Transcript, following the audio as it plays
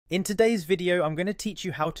In today's video, I'm going to teach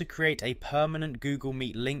you how to create a permanent Google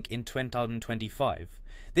Meet link in 2025.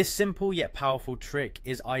 This simple yet powerful trick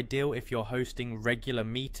is ideal if you're hosting regular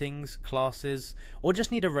meetings, classes, or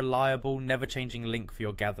just need a reliable, never-changing link for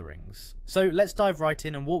your gatherings. So let's dive right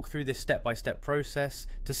in and walk through this step-by-step process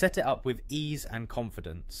to set it up with ease and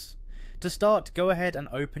confidence. To start, go ahead and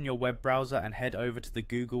open your web browser and head over to the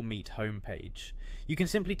Google Meet homepage. You can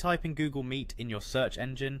simply type in Google Meet in your search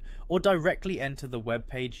engine or directly enter the web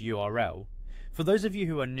page URL. For those of you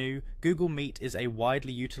who are new, Google Meet is a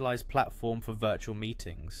widely utilized platform for virtual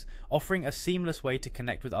meetings, offering a seamless way to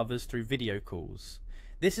connect with others through video calls.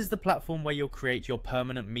 This is the platform where you'll create your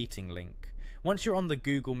permanent meeting link. Once you're on the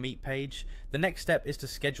Google Meet page, the next step is to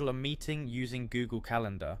schedule a meeting using Google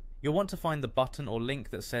Calendar. You'll want to find the button or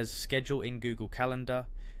link that says Schedule in Google Calendar.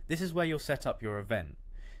 This is where you'll set up your event.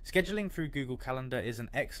 Scheduling through Google Calendar is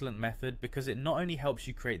an excellent method because it not only helps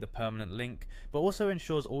you create the permanent link, but also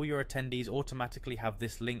ensures all your attendees automatically have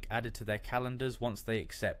this link added to their calendars once they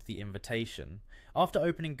accept the invitation. After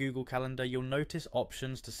opening Google Calendar, you'll notice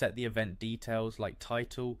options to set the event details like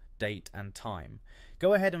title, date, and time.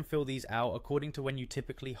 Go ahead and fill these out according to when you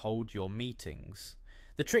typically hold your meetings.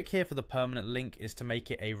 The trick here for the permanent link is to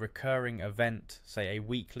make it a recurring event, say a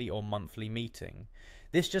weekly or monthly meeting.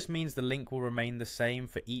 This just means the link will remain the same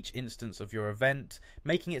for each instance of your event,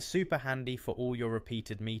 making it super handy for all your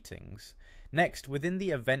repeated meetings. Next, within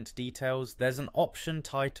the event details, there's an option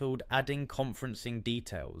titled Adding Conferencing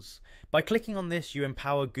Details. By clicking on this, you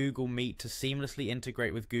empower Google Meet to seamlessly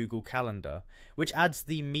integrate with Google Calendar, which adds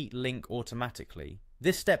the Meet link automatically.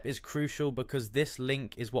 This step is crucial because this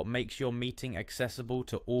link is what makes your meeting accessible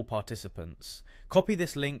to all participants. Copy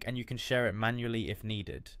this link and you can share it manually if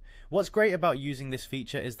needed. What's great about using this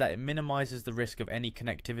feature is that it minimizes the risk of any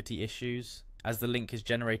connectivity issues, as the link is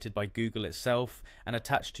generated by Google itself and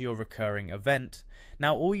attached to your recurring event.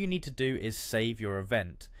 Now all you need to do is save your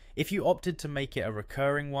event. If you opted to make it a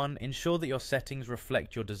recurring one, ensure that your settings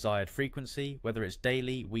reflect your desired frequency, whether it's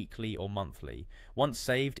daily, weekly, or monthly. Once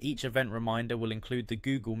saved, each event reminder will include the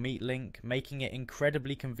Google Meet link, making it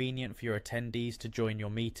incredibly convenient for your attendees to join your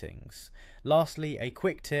meetings. Lastly, a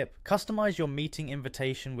quick tip: customize your meeting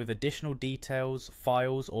invitation with additional details,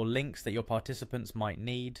 files, or links that your participants might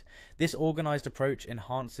need. This organized approach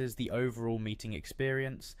enhances the overall meeting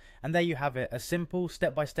experience. And there you have it, a simple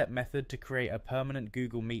step-by-step method to create a permanent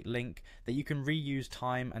Google Meet link that you can reuse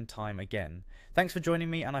time and time again. Thanks for joining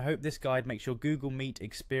me, and I hope this guide makes your Google Meet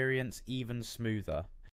experience even smoother.